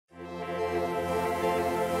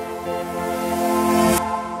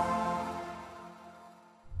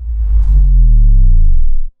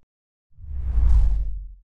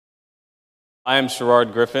I am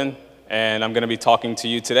Sherard Griffin, and I'm going to be talking to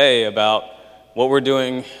you today about what we're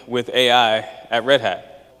doing with AI at Red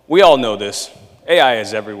Hat. We all know this. AI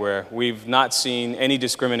is everywhere. We've not seen any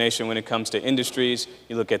discrimination when it comes to industries.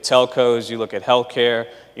 You look at telcos, you look at healthcare,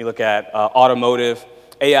 you look at automotive.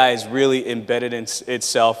 AI is really embedded in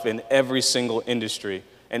itself in every single industry,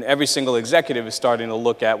 and every single executive is starting to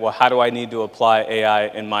look at, well, how do I need to apply AI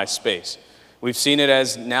in my space? We've seen it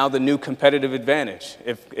as now the new competitive advantage.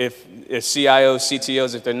 If CIOs,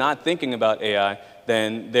 CTOs, if they're not thinking about AI,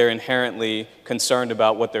 then they're inherently concerned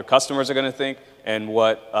about what their customers are going to think and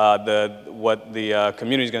what the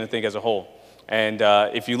community is going to think as a whole. And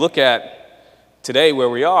if you look at today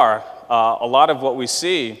where we are, a lot of what we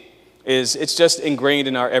see is it's just ingrained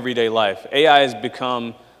in our everyday life. AI has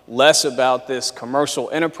become less about this commercial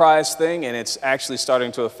enterprise thing, and it's actually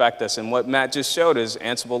starting to affect us. And what Matt just showed is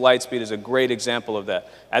Ansible Lightspeed is a great example of that.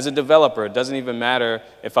 As a developer, it doesn't even matter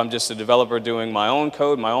if I'm just a developer doing my own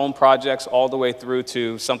code, my own projects, all the way through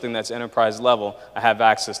to something that's enterprise level, I have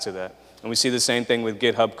access to that. And we see the same thing with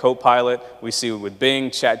GitHub Copilot. We see it with Bing,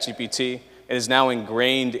 ChatGPT. It is now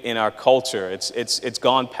ingrained in our culture. It's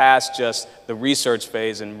gone past just the research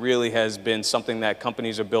phase and really has been something that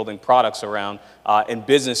companies are building products around, and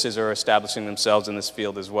businesses are establishing themselves in this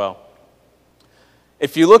field as well.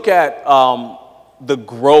 If you look at the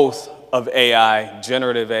growth of AI,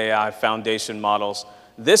 generative AI foundation models,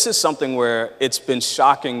 this is something where it's been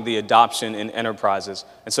shocking the adoption in enterprises.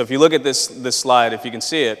 And so if you look at this slide, if you can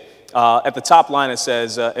see it, at the top line it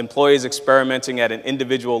says employees experimenting at an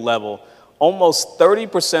individual level. Almost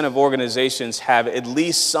 30% of organizations have at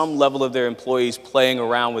least some level of their employees playing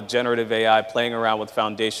around with generative AI, playing around with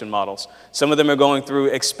foundation models. Some of them are going through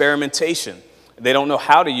experimentation. They don't know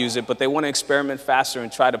how to use it, but they want to experiment faster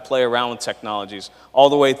and try to play around with technologies, all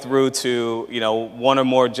the way through to one or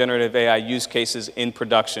more generative AI use cases in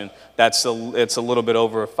production. It's a little bit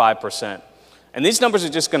over 5%. And these numbers are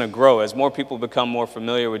just going to grow as more people become more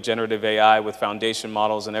familiar with generative AI, with foundation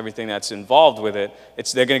models and everything that's involved with it.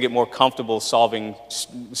 They're going to get more comfortable solving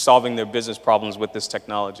their business problems with this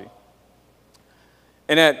technology.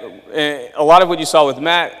 And a lot of what you saw with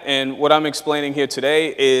Matt and what I'm explaining here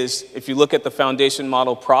today is if you look at the foundation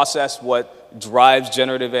model process, what drives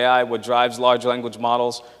generative AI, what drives large language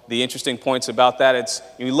models, the interesting points about that,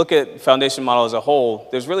 you look at foundation model as a whole,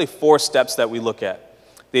 there's really 4 steps that we look at.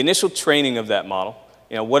 The initial training of that model,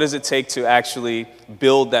 what does it take to actually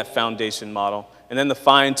build that foundation model? And then the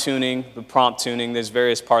fine-tuning, the prompt tuning, there's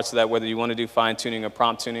various parts of that, whether you want to do fine-tuning or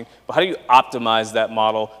prompt tuning. But how do you optimize that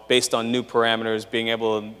model based on new parameters, being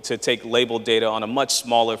able to take labeled data on a much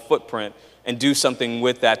smaller footprint and do something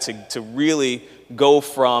with that to really go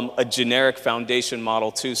from a generic foundation model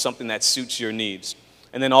to something that suits your needs?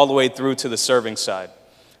 And then all the way through to the serving side.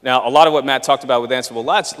 Now, a lot of what Matt talked about with Ansible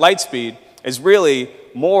Lightspeed is really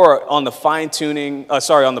more on the fine-tuning,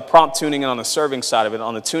 on the prompt tuning and on the serving side of it,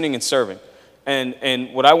 on the tuning and serving.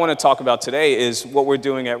 And what I want to talk about today is what we're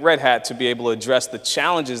doing at Red Hat to be able to address the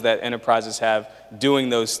challenges that enterprises have doing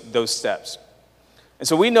those steps. And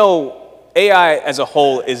so we know AI as a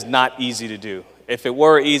whole is not easy to do. If it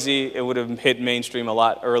were easy, it would have hit mainstream a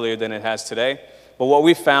lot earlier than it has today. But what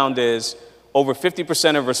we found is over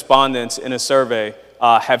 50% of respondents in a survey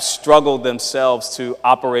have struggled themselves to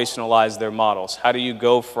operationalize their models. How do you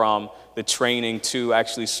go from the training to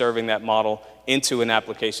actually serving that model into an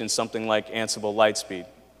application, something like Ansible Lightspeed?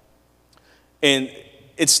 And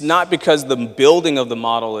it's not because the building of the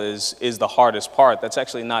model is the hardest part. That's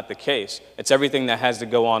actually not the case. It's everything that has to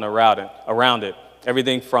go on around it.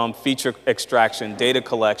 Everything from feature extraction, data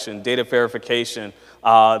collection, data verification,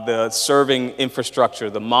 the serving infrastructure,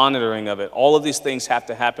 the monitoring of it. All of these things have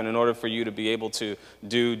to happen in order for you to be able to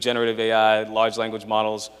do generative AI, large language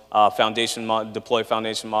models, deploy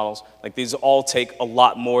foundation models. Like these all take a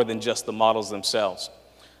lot more than just the models themselves.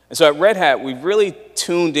 And so at Red Hat, we've really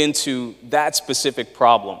tuned into that specific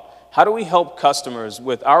problem. How do we help customers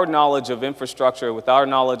with our knowledge of infrastructure, with our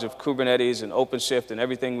knowledge of Kubernetes and OpenShift and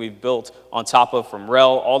everything we've built on top of from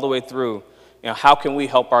RHEL all the way through? How can we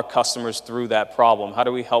help our customers through that problem? How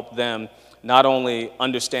do we help them not only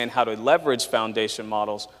understand how to leverage foundation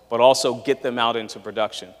models, but also get them out into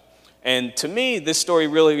production? And to me, this story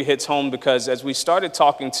really hits home because as we started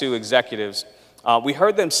talking to executives, we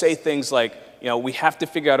heard them say things like, we have to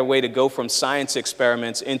figure out a way to go from science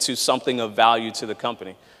experiments into something of value to the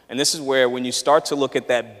company. And this is where when you start to look at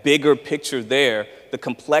that bigger picture there, the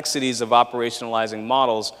complexities of operationalizing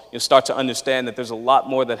models, you'll start to understand that there's a lot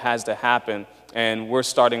more that has to happen, and we're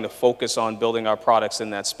starting to focus on building our products in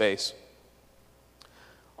that space.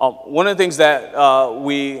 One of the things that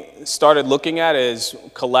we started looking at is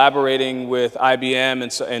collaborating with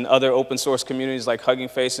IBM and other open source communities like Hugging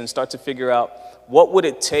Face and start to figure out what would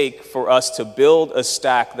it take for us to build a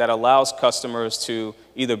stack that allows customers to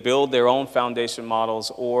either build their own foundation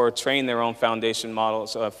models or train their own foundation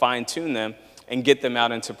models, fine-tune them, and get them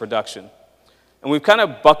out into production. And we've kind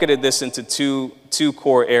of bucketed this into two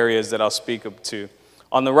core areas that I'll speak up to.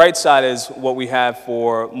 On the right side is what we have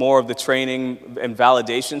for more of the training and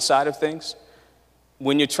validation side of things.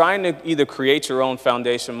 When you're trying to either create your own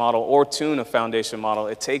foundation model or tune a foundation model,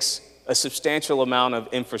 it takes a substantial amount of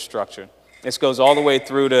infrastructure. This goes all the way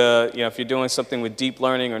through to, if you're doing something with deep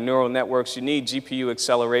learning or neural networks, you need GPU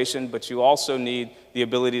acceleration, but you also need the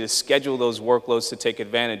ability to schedule those workloads to take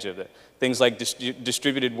advantage of it. Things like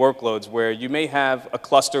distributed workloads, where you may have a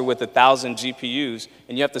cluster with 1,000 GPUs,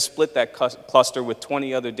 and you have to split that cluster with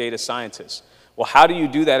 20 other data scientists. Well, how do you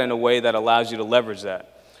do that in a way that allows you to leverage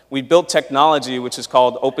that? We built technology which is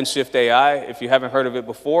called Openshift AI. If you haven't heard of it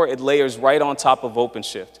before, it layers right on top of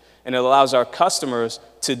OpenShift, and it allows our customers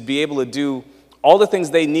to be able to do all the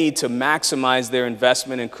things they need to maximize their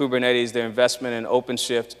investment in Kubernetes, their investment in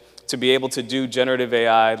OpenShift, to be able to do generative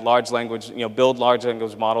AI, large language, build large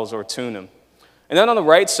language models or tune them. And then on the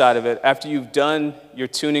right side of it, after you've done your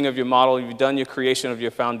tuning of your model, you've done your creation of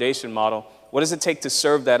your foundation model, what does it take to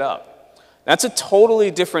serve that up? That's a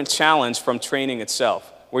totally different challenge from training itself,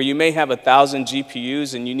 where you may have 1,000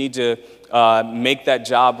 GPUs and you need to make that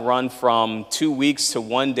job run from 2 weeks to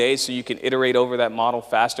 1 day so you can iterate over that model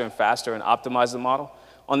faster and faster and optimize the model.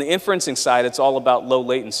 On the inferencing side, it's all about low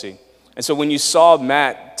latency. And so when you saw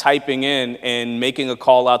Matt typing in and making a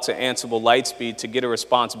call out to Ansible Lightspeed to get a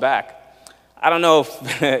response back, I don't know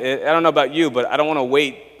about you, but I don't want to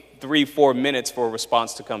wait 3-4 minutes for a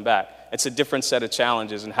response to come back. It's a different set of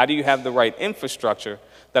challenges. And how do you have the right infrastructure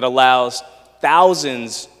that allows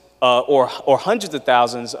thousands or hundreds of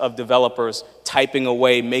thousands of developers typing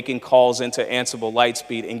away, making calls into Ansible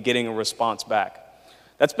Lightspeed and getting a response back?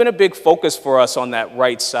 That's been a big focus for us on that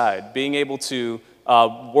right side, being able to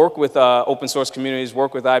work with open source communities,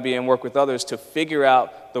 work with IBM, work with others to figure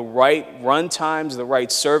out the right run times, the right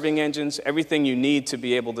serving engines, everything you need to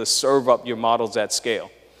be able to serve up your models at scale.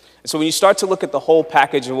 And so when you start to look at the whole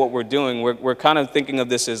package of what we're doing, we're kind of thinking of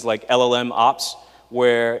this as like LLM ops,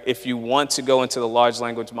 where if you want to go into the large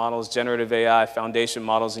language models, generative AI, foundation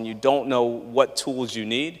models, and you don't know what tools you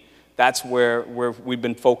need, that's where we've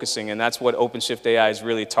been focusing, and that's what OpenShift AI is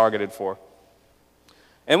really targeted for.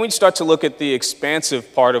 And when you start to look at the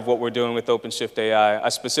expansive part of what we're doing with OpenShift AI, I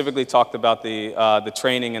specifically talked about the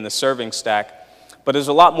training and the serving stack, but there's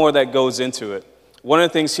a lot more that goes into it. One of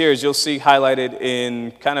the things here is you'll see highlighted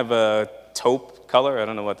in kind of a taupe color. I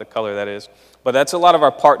don't know what the color that is, but that's a lot of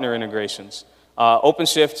our partner integrations.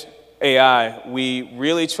 OpenShift AI, we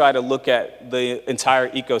really try to look at the entire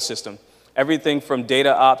ecosystem, everything from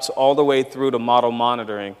data ops all the way through to model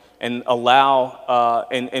monitoring, and allow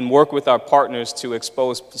and work with our partners to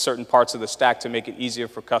expose certain parts of the stack to make it easier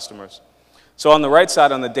for customers. So on the right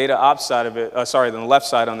side, on the data ops side of it, on the left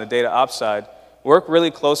side, on the data ops side, work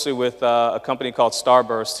really closely with a company called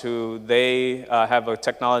Starburst, who they have a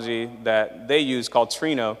technology that they use called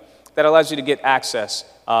Trino that allows you to get access,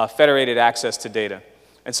 federated access to data.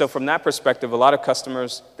 And so from that perspective, a lot of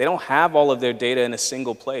customers, they don't have all of their data in a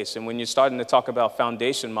single place. And when you're starting to talk about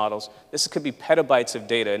foundation models, this could be petabytes of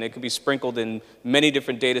data, and it could be sprinkled in many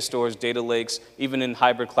different data stores, data lakes, even in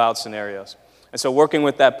hybrid cloud scenarios. And so working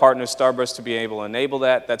with that partner, Starburst, to be able to enable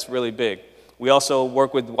that, that's really big. We also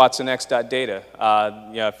work with watsonx.data.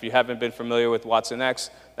 If you haven't been familiar with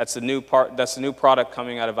watsonx, that's the new product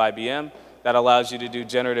coming out of IBM that allows you to do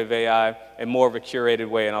generative AI in more of a curated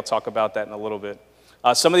way, and I'll talk about that in a little bit.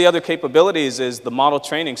 Some of the other capabilities is the model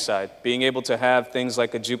training side, being able to have things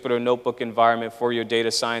like a Jupyter Notebook environment for your data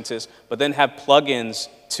scientists, but then have plugins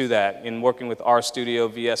to that in working with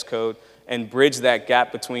RStudio, VS Code, and bridge that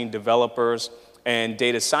gap between developers and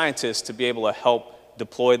data scientists to be able to help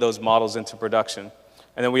deploy those models into production.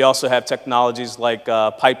 And then we also have technologies like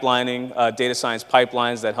pipelining, data science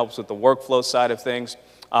pipelines that helps with the workflow side of things.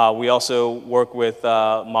 We also work with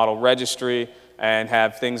model registry and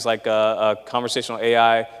have things like conversational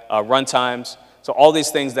AI runtimes. So all these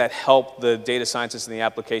things that help the data scientists and the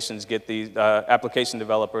applications get these application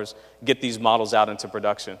developers get these models out into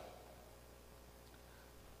production.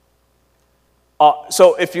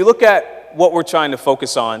 So if you look at what we're trying to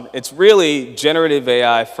focus on, it's really generative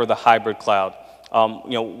AI for the hybrid cloud.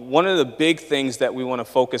 One of the big things that we want to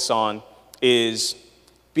focus on is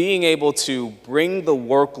being able to bring the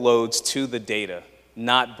workloads to the data.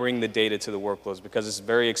 not bring the data to the workloads because it's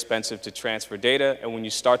very expensive to transfer data. And when you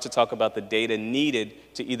start to talk about the data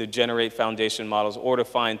needed to either generate foundation models or to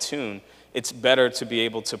fine tune, it's better to be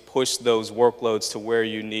able to push those workloads to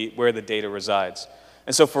where the data resides.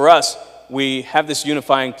 And so for us, we have this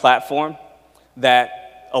unifying platform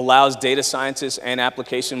that allows data scientists and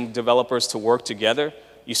application developers to work together.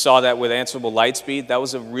 You saw that with Ansible Lightspeed. That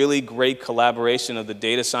was a really great collaboration of the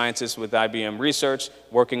data scientists with IBM Research,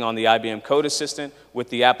 working on the IBM Code Assistant, with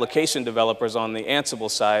the application developers on the Ansible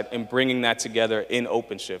side, and bringing that together in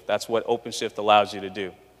OpenShift. That's what OpenShift allows you to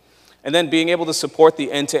do. And then being able to support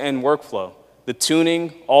the end-to-end workflow, the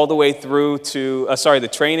tuning all the way through to, the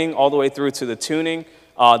training all the way through to the tuning,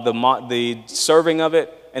 the serving of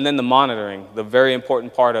it, and then the monitoring, the very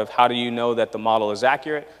important part of how do you know that the model is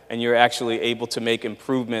accurate and you're actually able to make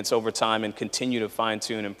improvements over time and continue to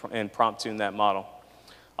fine-tune and prompt-tune that model.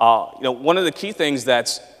 One of the key things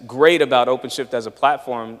that's great about OpenShift as a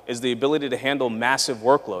platform is the ability to handle massive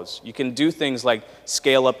workloads. You can do things like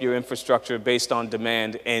scale up your infrastructure based on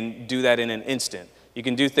demand and do that in an instant. You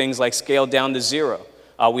can do things like scale down to 0.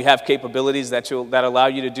 We have capabilities that allow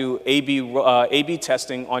you to do A/B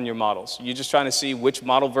testing on your models. You're just trying to see which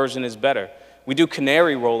model version is better. We do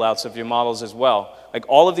canary rollouts of your models as well. Like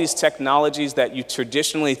all of these technologies that you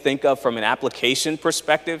traditionally think of from an application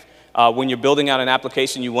perspective, when you're building out an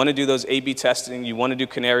application, you want to do those A/B testing, you want to do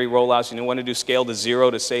canary rollouts, you want to do scale to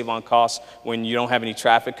 0 to save on costs when you don't have any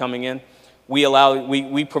traffic coming in.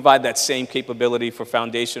 We provide that same capability for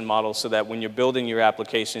foundation models so that when you're building your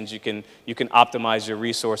applications, you can optimize your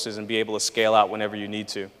resources and be able to scale out whenever you need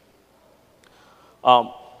to.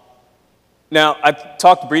 Now, I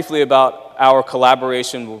talked briefly about our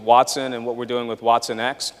collaboration with Watson and what we're doing with Watson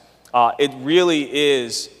X. It really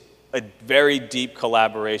is a very deep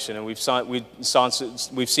collaboration, and we've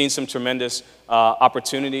seen some tremendous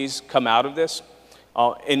opportunities come out of this.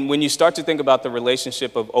 And when you start to think about the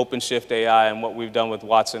relationship of Openshift AI and what we've done with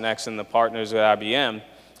Watson X and the partners at IBM,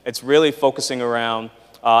 it's really focusing around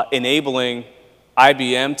enabling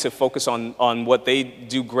IBM to focus on what they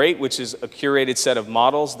do great, which is a curated set of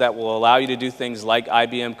models that will allow you to do things like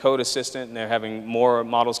IBM Code Assistant, and they're having more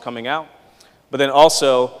models coming out. But then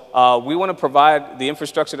also, we want to provide the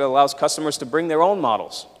infrastructure that allows customers to bring their own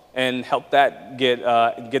models and help that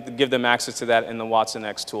give them access to that in the Watson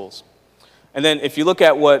X tools. And then if you look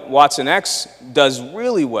at what Watson X does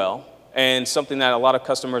really well, and something that a lot of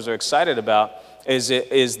customers are excited about, is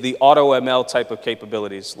the AutoML type of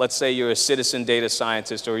capabilities. Let's say you're a citizen data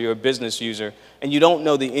scientist or you're a business user, and you don't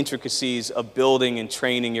know the intricacies of building and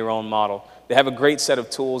training your own model. They have a great set of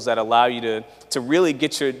tools that allow you to really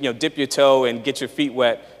get your, dip your toe and get your feet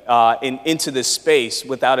wet into this space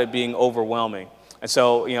without it being overwhelming. And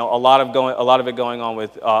so, a lot of it going on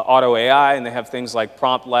with Auto AI, and they have things like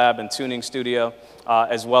Prompt Lab and Tuning Studio,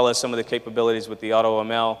 as well as some of the capabilities with the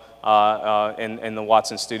AutoML and the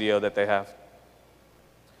Watson Studio that they have.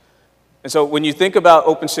 And so when you think about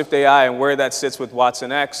OpenShift AI and where that sits with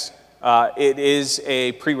Watson X, it is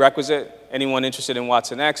a prerequisite. Anyone interested in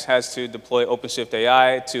Watson X has to deploy OpenShift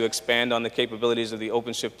AI to expand on the capabilities of the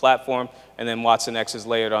OpenShift platform, and then Watson X is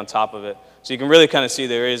layered on top of it. So you can really kind of see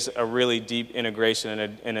there is a really deep integration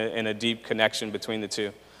and a deep connection between the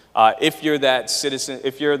two. If you're that citizen,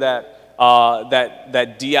 if you're that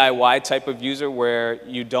DIY type of user where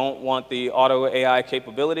you don't want the auto AI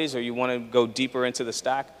capabilities or you want to go deeper into the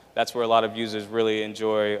stack, that's where a lot of users really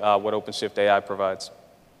enjoy what OpenShift AI provides.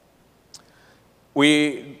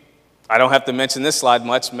 I don't have to mention this slide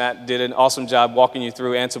much. Matt did an awesome job walking you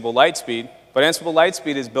through Ansible Lightspeed. But Ansible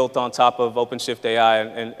Lightspeed is built on top of OpenShift AI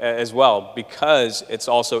as well, because it's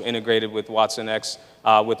also integrated with Watson X,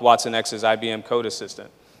 with Watson X's IBM Code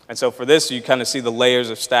Assistant. And so for this, you kind of see the layers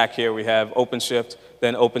of stack here. We have OpenShift,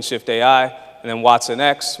 then OpenShift AI, and then Watson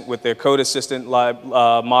X with their Code Assistant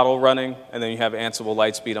model running, and then you have Ansible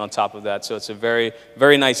Lightspeed on top of that. So it's a very,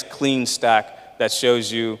 very nice, clean stack that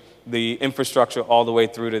shows you the infrastructure all the way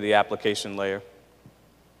through to the application layer.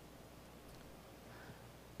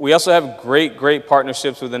 We also have great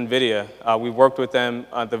partnerships with Nvidia. We've worked with them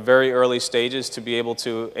at the very early stages to be able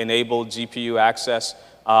to enable GPU access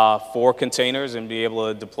for containers and be able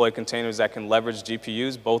to deploy containers that can leverage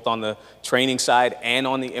GPUs, both on the training side and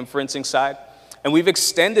on the inferencing side. And we've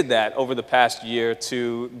extended that over the past year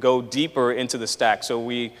to go deeper into the stack. So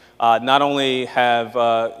we not only have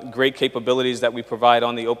great capabilities that we provide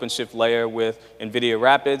on the OpenShift layer with NVIDIA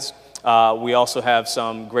Rapids, we also have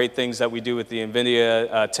some great things that we do with the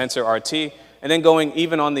NVIDIA Tensor RT, And then going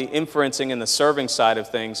even on the inferencing and the serving side of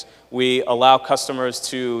things, we allow customers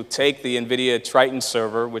to take the Nvidia Triton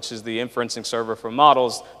server, which is the inferencing server for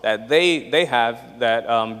models that they have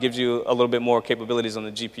that gives you a little bit more capabilities on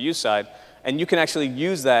the GPU side. And you can actually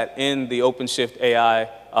use that in the Openshift AI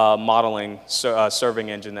modeling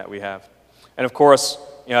serving engine that we have. And of course,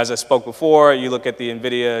 as I spoke before, you look at the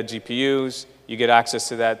Nvidia GPUs, you get access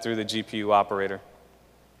to that through the GPU operator.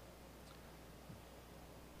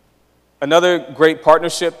 Another great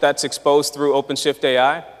partnership that's exposed through Openshift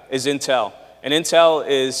AI is Intel. And Intel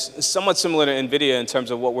is somewhat similar to Nvidia in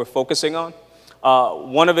terms of what we're focusing on.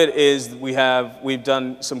 One of it is we've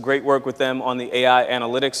done some great work with them on the AI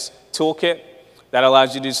analytics toolkit that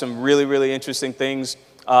allows you to do some really, really interesting things.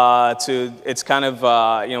 It's kind of,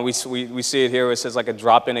 we see it here where it says like a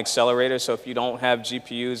drop-in accelerator. So if you don't have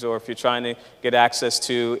GPUs or if you're trying to get access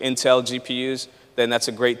to Intel GPUs, then that's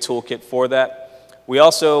a great toolkit for that. We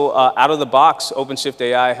also, out of the box, Openshift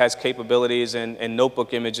AI has capabilities and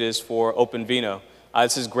notebook images for OpenVINO.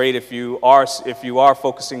 This is great if you are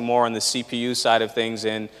focusing more on the CPU side of things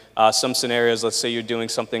in some scenarios. Let's say you're doing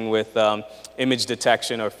something with image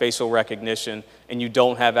detection or facial recognition, and you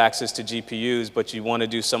don't have access to GPUs, but you want to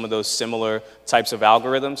do some of those similar types of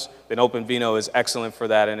algorithms. Then OpenVINO is excellent for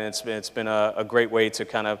that, and it's been a great way to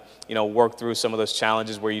kind of work through some of those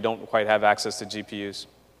challenges where you don't quite have access to GPUs.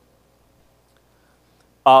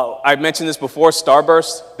 I mentioned this before,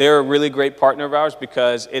 Starburst. They're a really great partner of ours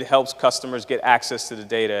because it helps customers get access to the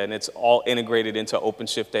data, and it's all integrated into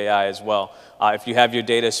Openshift AI as well. If you have your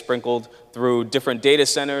data sprinkled through different data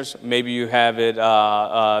centers, maybe you have it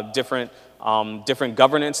different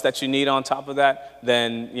governance that you need on top of that,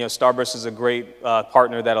 then Starburst is a great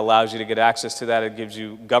partner that allows you to get access to that. It gives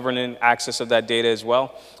you governance access of that data as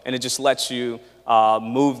well, and it just lets you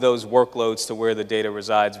move those workloads to where the data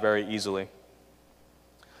resides very easily.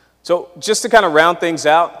 So just to kind of round things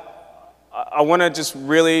out, I want to just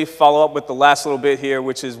really follow up with the last little bit here,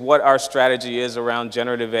 which is what our strategy is around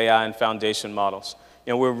generative AI and foundation models.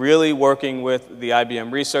 We're really working with the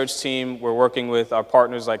IBM research team. We're working with our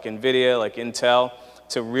partners like Nvidia, like Intel,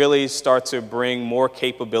 to really start to bring more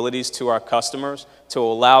capabilities to our customers, to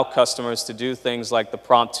allow customers to do things like the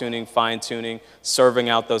prompt tuning, fine tuning, serving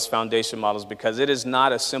out those foundation models, because it is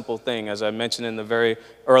not a simple thing. As I mentioned in the very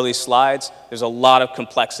early slides, there's a lot of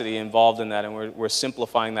complexity involved in that, and we're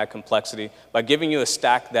simplifying that complexity by giving you a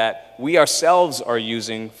stack that we ourselves are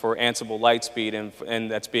using for Ansible Lightspeed,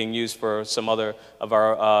 and that's being used for some other of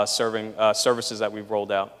our services that we've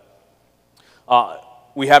rolled out.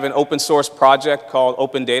 We have an open source project called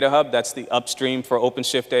Open Data Hub. That's the upstream for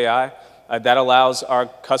Openshift AI. That allows our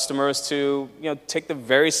customers to take the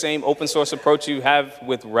very same open source approach you have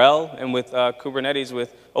with RHEL and with Kubernetes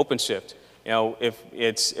with OpenShift.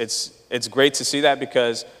 It's great to see that,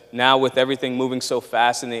 because now with everything moving so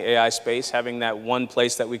fast in the AI space, having that one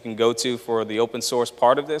place that we can go to for the open source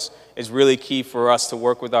part of this is really key for us to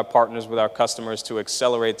work with our partners, with our customers, to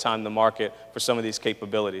accelerate time to market for some of these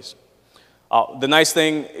capabilities. The nice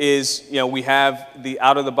thing is, we have the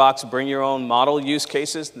out-of-the-box bring-your-own-model use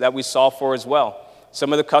cases that we solve for as well.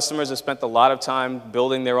 Some of the customers have spent a lot of time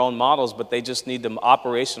building their own models, but they just need to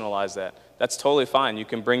operationalize that. That's totally fine. You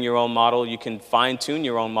can bring your own model. You can fine-tune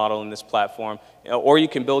your own model in this platform, or you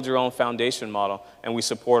can build your own foundation model, and we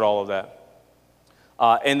support all of that.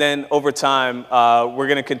 And then over time, we're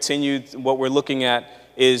going to continue. What we're looking at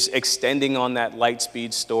is extending on that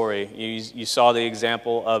Lightspeed story. You saw the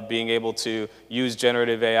example of being able to use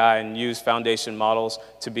generative AI and use foundation models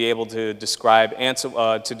to be able to describe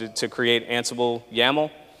Ansible, to create Ansible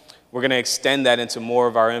YAML. We're going to extend that into more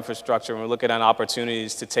of our infrastructure, and we're looking at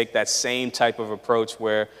opportunities to take that same type of approach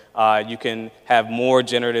where you can have more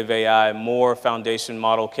generative AI, more foundation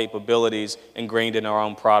model capabilities ingrained in our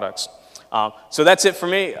own products. So that's it for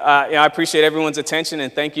me. I appreciate everyone's attention,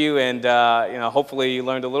 and thank you. And hopefully you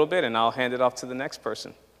learned a little bit, and I'll hand it off to the next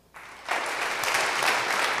person.